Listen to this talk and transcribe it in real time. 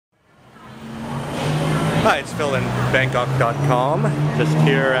Hi, it's Phil in Bangkok.com, just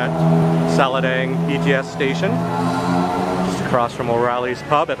here at Sala Daeng BTS station, just across from O'Reilly's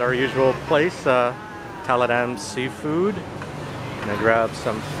pub at our usual place, Talad Seafood. And I grabbed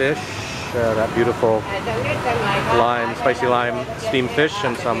some fish, that beautiful spicy lime steamed fish,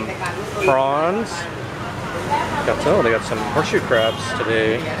 and some prawns. They got some horseshoe crabs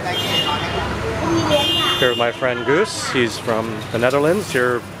today. Here with my friend Guus. He's from the Netherlands,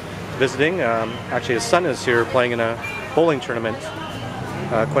 here visiting. Actually, his son is here playing in a bowling tournament.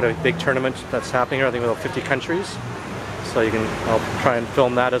 Quite a big tournament that's happening here, I think about 50 countries. So I'll try and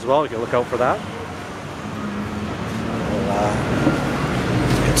film that as well. You can look out for that.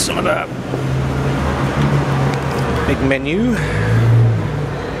 We'll get some of that big menu.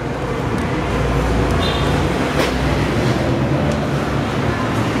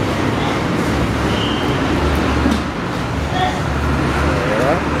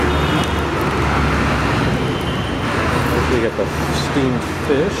 We get the steamed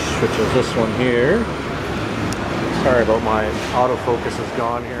fish, which is this one here. Sorry about my autofocus is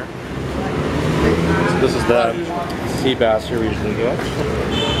gone here. So this is the sea bass we usually get.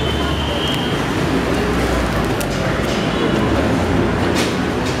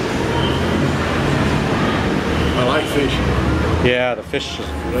 I like fish. Yeah, the fish is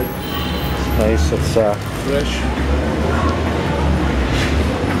nice. It's fresh.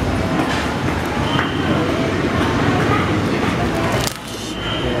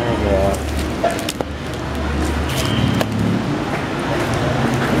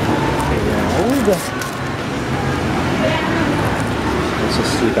 It's a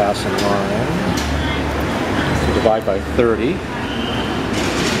sea bass and line. So divide by 30.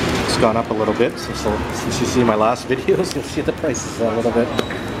 It's gone up a little bit. So since you see my last videos, you'll see the prices a little bit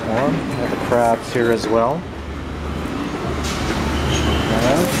more. We have the crabs here as well.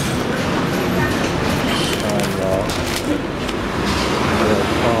 And little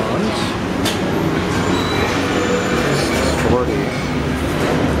prawns. This is 40.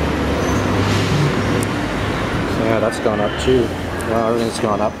 Yeah, that's gone up too. Well, everything's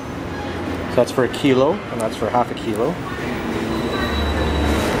gone up. So that's for a kilo, and that's for half a kilo.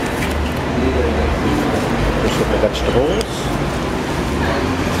 Here's with the vegetables.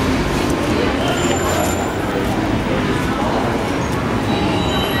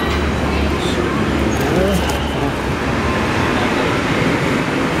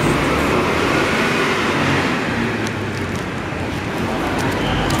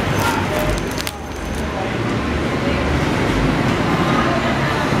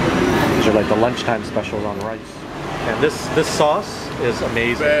 Like the lunchtime specials on rice. And this sauce is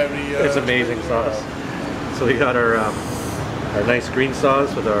amazing. It's amazing sauce. So we got our nice green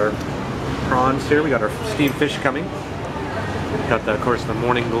sauce with our prawns here. We got our steamed fish coming. Got of course the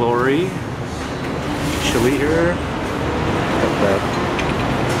morning glory chili here. Got the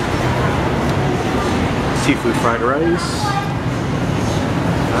seafood fried rice.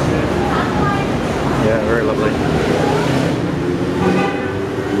 Yeah, very lovely.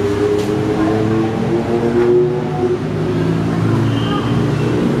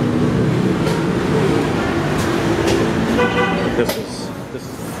 This is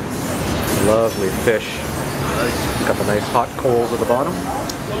lovely fish. Got the nice hot coals at the bottom. A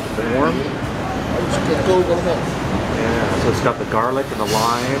bit warm. Yeah, so it's got the garlic and the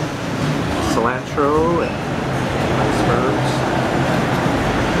lime, cilantro, and nice herbs.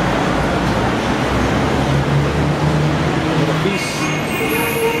 Little feast.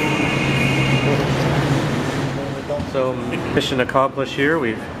 So mission accomplished here.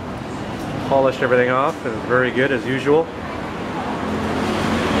 We've polished everything off, and it's very good as usual.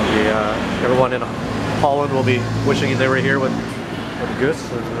 Everyone in Holland will be wishing they were here with Guus,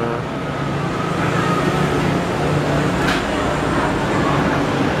 and